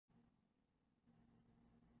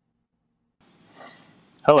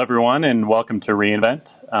Hello, everyone, and welcome to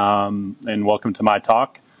reInvent, and welcome to my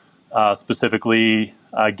talk, specifically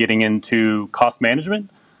getting into cost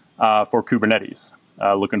management for Kubernetes.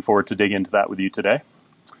 Looking forward to dig into that with you today.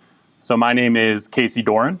 So my name is Casey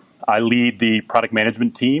Doran. I lead the product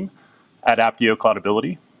management team at Apptio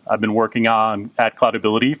Cloudability. I've been working at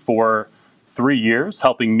Cloudability for 3 years,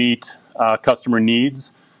 helping meet customer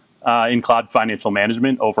needs in cloud financial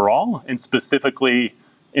management overall, and specifically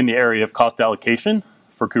in the area of cost allocation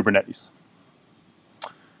for Kubernetes.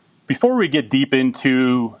 Before we get deep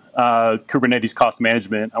into Kubernetes cost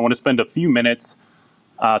management, I want to spend a few minutes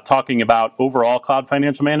talking about overall cloud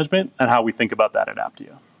financial management and how we think about that at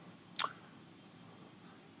Apptio.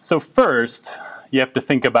 So first, you have to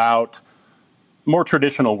think about more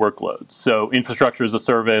traditional workloads. So infrastructure as a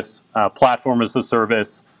service, platform as a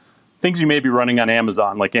service, things you may be running on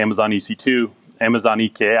Amazon, like Amazon EC2, Amazon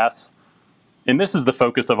EKS. And this is the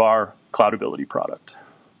focus of our Cloudability product.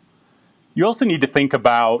 You also need to think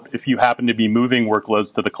about, if you happen to be moving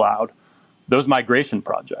workloads to the cloud, those migration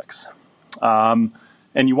projects. And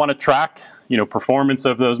you want to track performance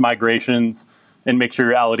of those migrations and make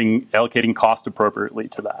sure you're allocating cost appropriately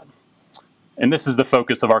to that. And this is the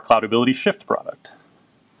focus of our Cloudability Shift product.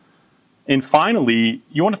 And finally,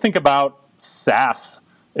 you want to think about SaaS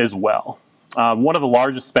as well. One of the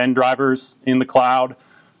largest spend drivers in the cloud,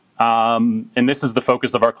 and this is the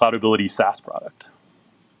focus of our Cloudability SaaS product.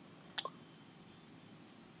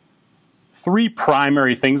 3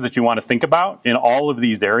 primary things that you want to think about in all of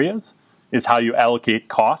these areas is how you allocate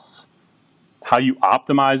costs, how you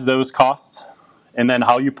optimize those costs, and then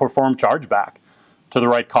how you perform chargeback to the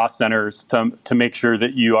right cost centers to make sure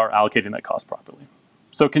that you are allocating that cost properly.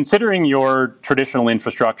 So considering your traditional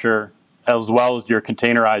infrastructure as well as your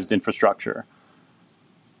containerized infrastructure,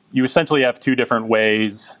 you essentially have 2 different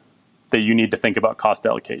ways that you need to think about cost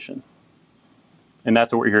allocation. And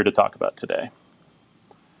that's what we're here to talk about today.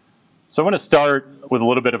 So I want to start with a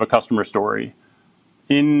little bit of a customer story.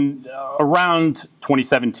 In around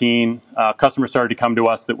 2017, customers started to come to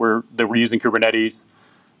us that were using Kubernetes.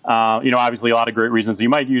 Obviously a lot of great reasons. You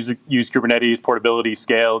might use Kubernetes, portability,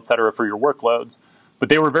 scale, et cetera, for your workloads. But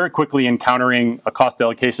they were very quickly encountering a cost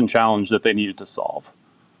allocation challenge that they needed to solve.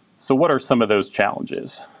 So what are some of those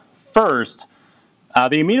challenges? First,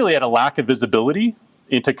 they immediately had a lack of visibility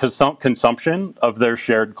into consumption of their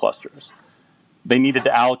shared clusters. They needed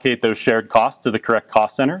to allocate those shared costs to the correct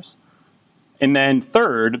cost centers. And then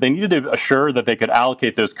third, they needed to assure that they could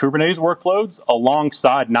allocate those Kubernetes workloads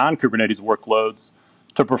alongside non-Kubernetes workloads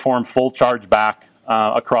to perform full chargeback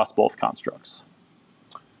across both constructs.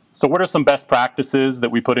 So what are some best practices that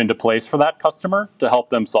we put into place for that customer to help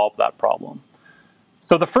them solve that problem?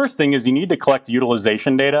 So the first thing is you need to collect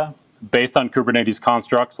utilization data based on Kubernetes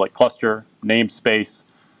constructs like cluster, namespace,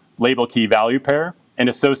 label key value pair, and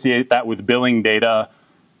associate that with billing data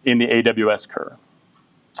in the AWS curve.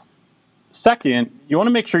 Second, you want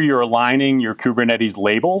to make sure you're aligning your Kubernetes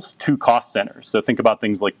labels to cost centers. So think about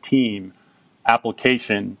things like team,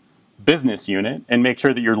 application, business unit, and make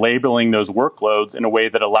sure that you're labeling those workloads in a way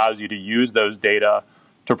that allows you to use those data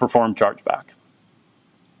to perform chargeback.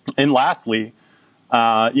 And lastly,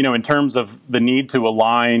 in terms of the need to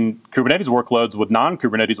align Kubernetes workloads with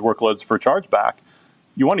non-Kubernetes workloads for chargeback,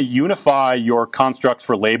 you want to unify your constructs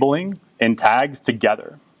for labeling and tags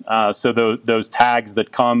together. So those tags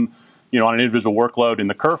that come on an individual workload in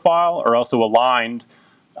the cur file are also aligned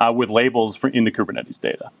with labels in the Kubernetes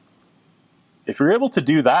data. If you're able to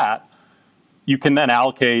do that, you can then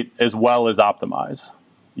allocate as well as optimize.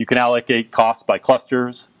 You can allocate costs by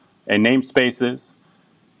clusters and namespaces.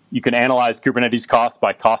 You can analyze Kubernetes costs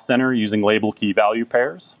by cost center using label key value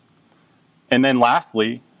pairs. And then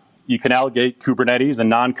lastly, you can allocate Kubernetes and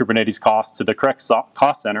non-Kubernetes costs to the correct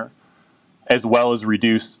cost center, as well as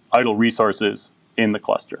reduce idle resources in the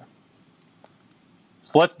cluster.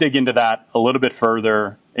 So let's dig into that a little bit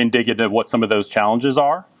further and dig into what some of those challenges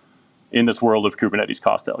are in this world of Kubernetes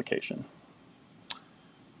cost allocation.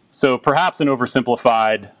 So perhaps an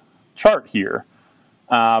oversimplified chart here,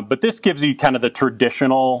 but this gives you kind of the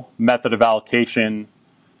traditional method of allocation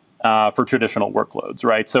for traditional workloads,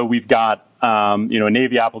 right? So we've got a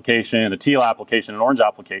navy application, a teal application, an orange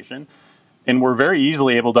application, and we're very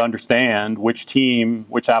easily able to understand which team,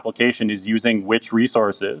 which application is using which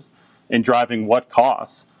resources and driving what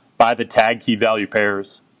costs by the tag key value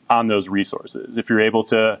pairs on those resources. If you're able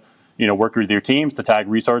to work with your teams to tag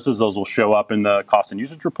resources, those will show up in the cost and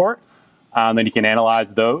usage report. Then you can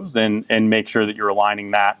analyze those and make sure that you're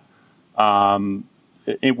aligning that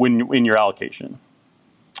in your allocation.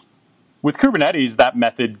 With Kubernetes, that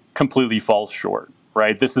method completely falls short,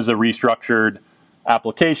 right? This is a restructured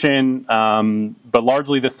application, but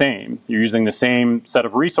largely the same. You're using the same set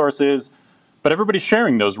of resources, but everybody's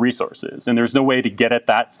sharing those resources, and there's no way to get at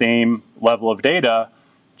that same level of data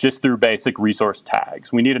just through basic resource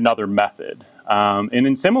tags. We need another method. And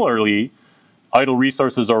then similarly, idle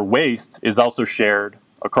resources or waste is also shared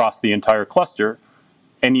across the entire cluster,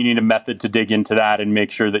 and you need a method to dig into that and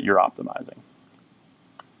make sure that you're optimizing.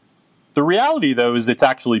 The reality, though, is it's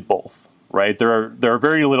actually both, right? There are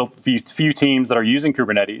very few teams that are using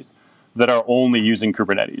Kubernetes that are only using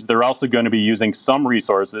Kubernetes. They're also going to be using some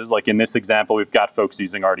resources. Like in this example, we've got folks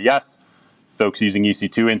using RDS, folks using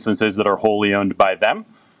EC2 instances that are wholly owned by them,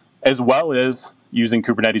 as well as using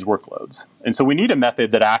Kubernetes workloads. And so we need a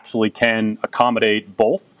method that actually can accommodate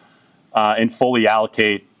both and fully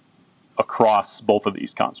allocate across both of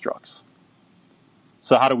these constructs.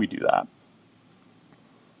 So how do we do that?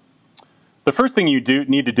 The first thing you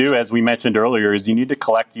need to do, as we mentioned earlier, is you need to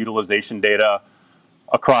collect utilization data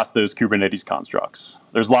across those Kubernetes constructs.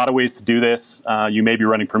 There's a lot of ways to do this. You may be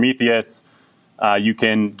running Prometheus. You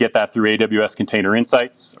can get that through AWS Container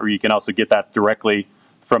Insights, or you can also get that directly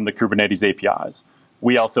from the Kubernetes APIs.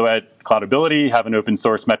 We also at Cloudability have an open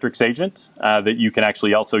source metrics agent that you can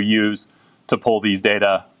actually also use to pull these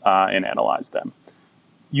data and analyze them.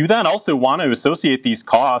 You then also want to associate these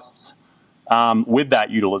costs with that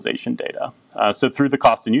utilization data. So through the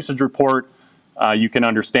cost and usage report, you can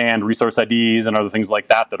understand resource IDs and other things like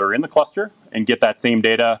that that are in the cluster and get that same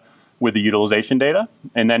data with the utilization data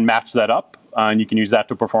and then match that up, and you can use that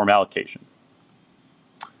to perform allocation.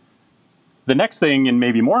 The next thing, and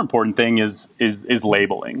maybe more important thing, is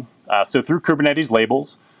labeling. So through Kubernetes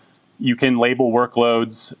labels, you can label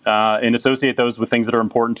workloads and associate those with things that are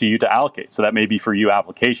important to you to allocate. So that may be for you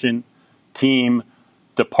application, team,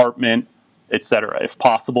 department, etc. If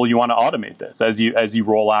possible, you want to automate this. As you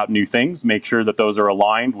roll out new things, make sure that those are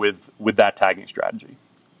aligned with that tagging strategy.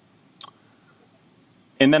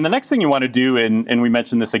 And then the next thing you want to do, and we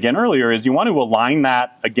mentioned this again earlier, is you want to align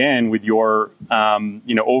that again with your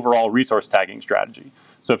overall resource tagging strategy.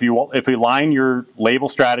 So if you align your label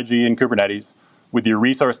strategy in Kubernetes with your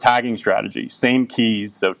resource tagging strategy, same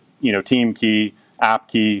keys, so team key, app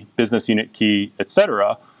key, business unit key,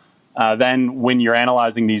 etc. Then when you're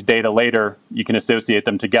analyzing these data later, you can associate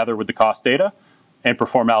them together with the cost data and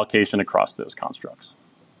perform allocation across those constructs.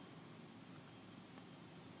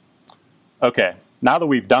 Okay, now that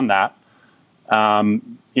we've done that,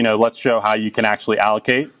 let's show how you can actually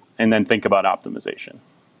allocate and then think about optimization.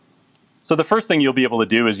 So the first thing you'll be able to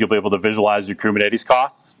do is you'll be able to visualize your Kubernetes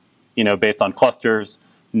costs, based on clusters,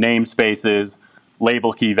 namespaces,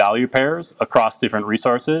 label key value pairs across different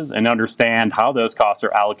resources, and understand how those costs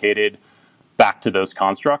are allocated back to those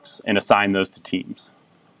constructs and assign those to teams.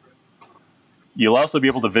 You'll also be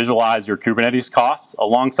able to visualize your Kubernetes costs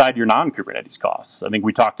alongside your non-Kubernetes costs. I think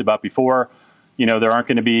we talked about before, there aren't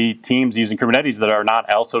going to be teams using Kubernetes that are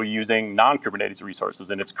not also using non-Kubernetes resources,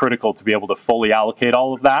 and it's critical to be able to fully allocate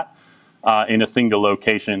all of that in a single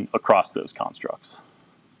location across those constructs.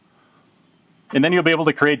 And then you'll be able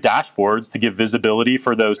to create dashboards to give visibility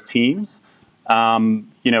for those teams,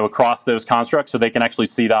 across those constructs so they can actually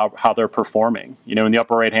see how they're performing. In the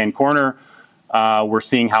upper right-hand corner, we're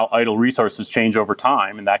seeing how idle resources change over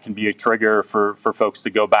time, and that can be a trigger for folks to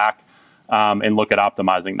go back and look at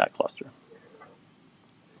optimizing that cluster.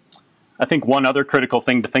 I think one other critical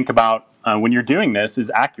thing to think about when you're doing this is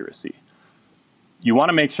accuracy. You want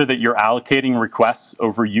to make sure that you're allocating requests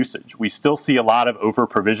over usage. We still see a lot of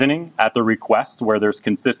over-provisioning at the request where there's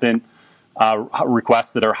consistent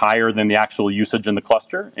requests that are higher than the actual usage in the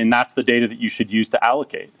cluster, and that's the data that you should use to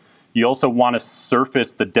allocate. You also want to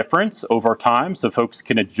surface the difference over time so folks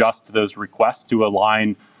can adjust those requests to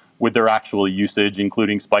align with their actual usage,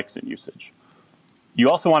 including spikes in usage.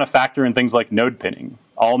 You also want to factor in things like node pinning.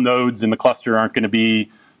 All nodes in the cluster aren't going to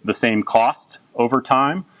be the same cost over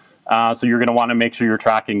time. So you're going to want to make sure you're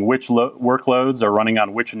tracking which workloads are running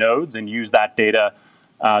on which nodes and use that data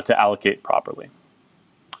to allocate properly.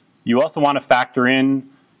 You also want to factor in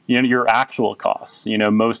your actual costs.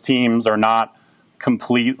 Most teams are not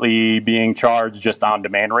completely being charged just on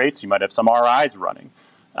demand rates. You might have some RIs running.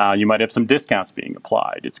 You might have some discounts being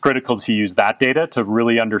applied. It's critical to use that data to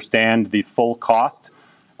really understand the full cost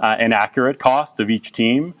and accurate cost of each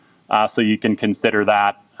team so you can consider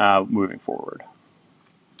that moving forward.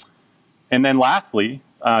 And then lastly,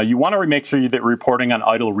 you want to make sure that you're reporting on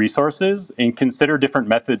idle resources and consider different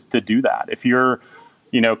methods to do that. If your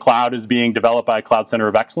cloud is being developed by a Cloud Center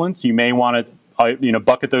of Excellence, you may want to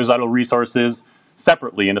bucket those idle resources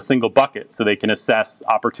separately in a single bucket so they can assess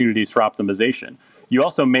opportunities for optimization. You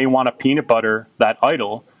also may want to peanut butter that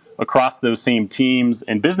idle across those same teams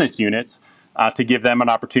and business units to give them an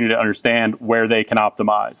opportunity to understand where they can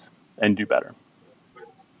optimize and do better.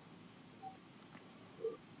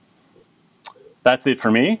 That's it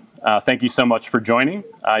for me. Thank you so much for joining.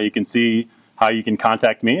 You can see how you can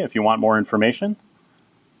contact me if you want more information.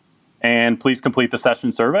 And please complete the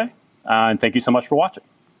session survey. And thank you so much for watching.